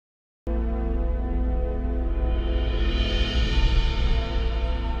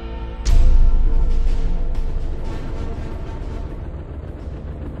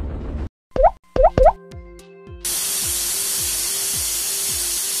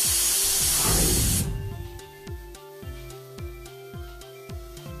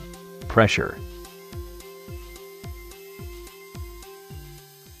pressure.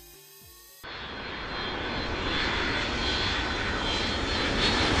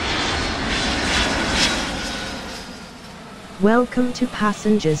 Welcome to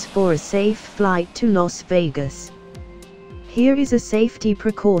passengers for a safe flight to Las Vegas. Here is a safety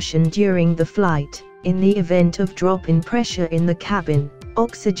precaution during the flight. In the event of drop in pressure in the cabin,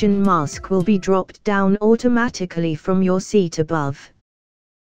 oxygen mask will be dropped down automatically from your seat above.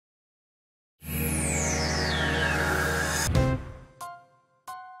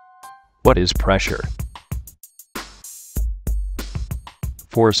 What is pressure?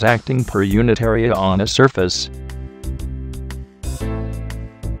 Force acting per unit area on a surface.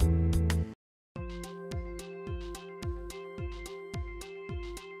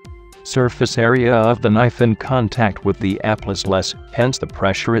 Surface area of the knife in contact with the apple is less, hence the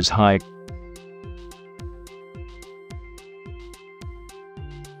pressure is high.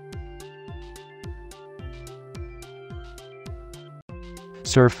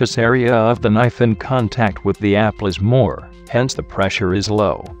 Surface area of the knife in contact with the apple is more, hence the pressure is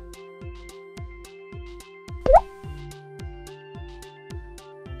low.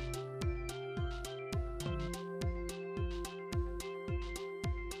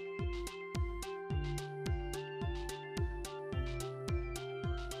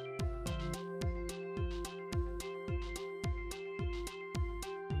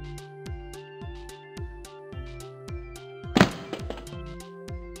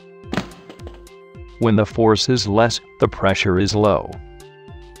 When the force is less, the pressure is low.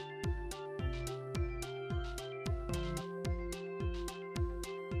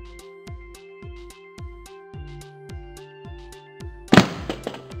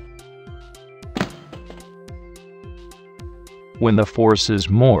 When the force is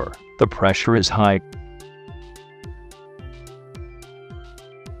more, the pressure is high.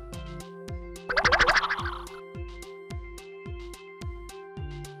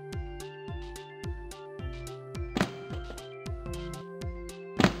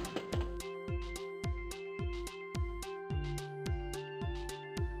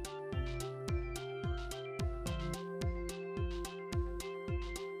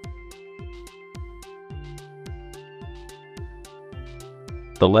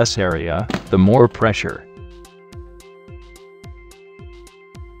 The less area, the more pressure.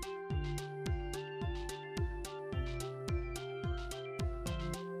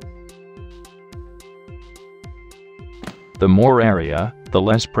 The more area, the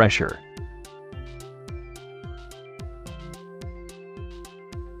less pressure.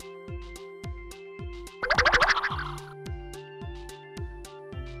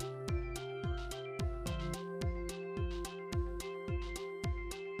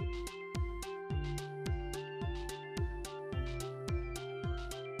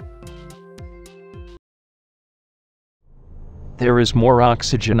 There is more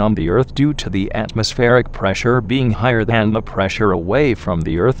oxygen on the Earth due to the atmospheric pressure being higher than the pressure away from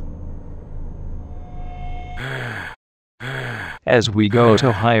the Earth. As we go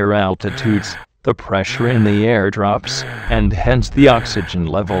to higher altitudes, the pressure in the air drops, and hence the oxygen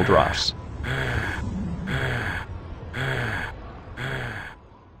level drops.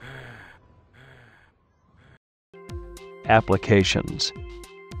 Applications: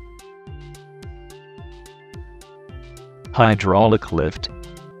 hydraulic lift,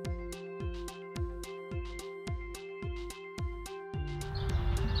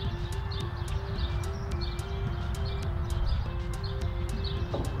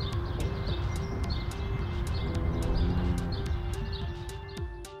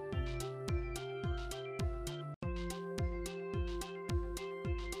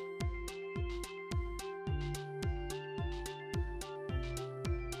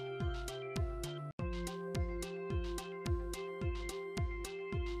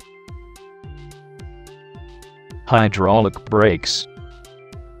 hydraulic brakes,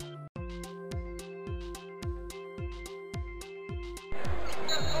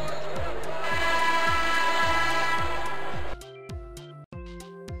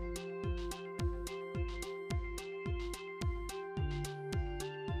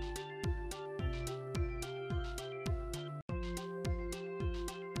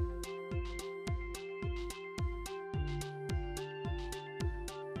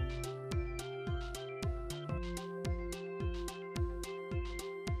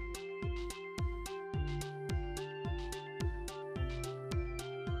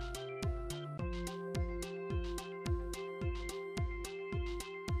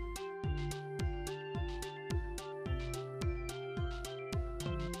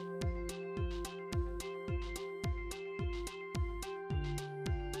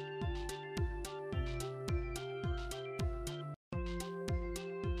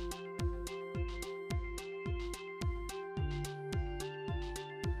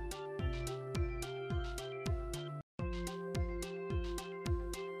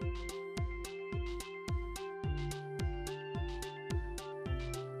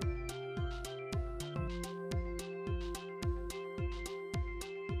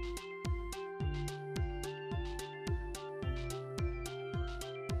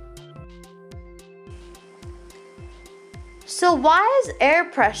 So why is air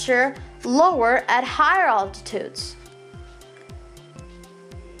pressure lower at higher altitudes?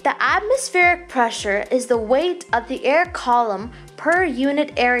 The atmospheric pressure is the weight of the air column per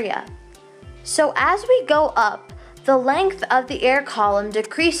unit area. So as we go up, the length of the air column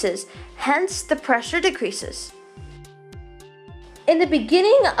decreases, hence the pressure decreases. In the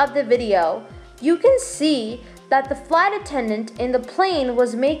beginning of the video, you can see that the flight attendant in the plane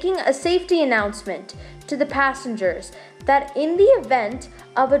was making a safety announcement to the passengers that in the event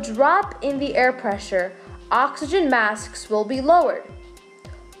of a drop in the air pressure, oxygen masks will be lowered.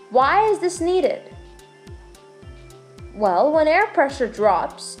 Why is this needed? Well, when air pressure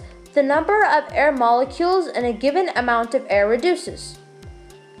drops, the number of air molecules in a given amount of air reduces.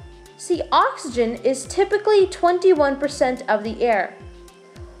 See, oxygen is typically 21% of the air.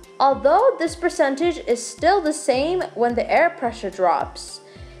 Although this percentage is still the same when the air pressure drops,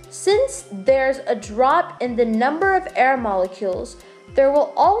 since there's a drop in the number of air molecules, there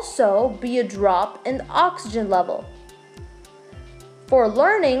will also be a drop in the oxygen level. For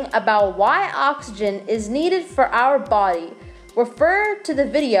learning about why oxygen is needed for our body, refer to the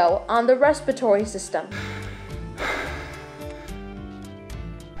video on the respiratory system.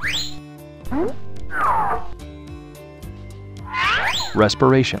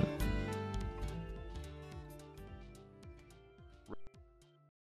 Respiration.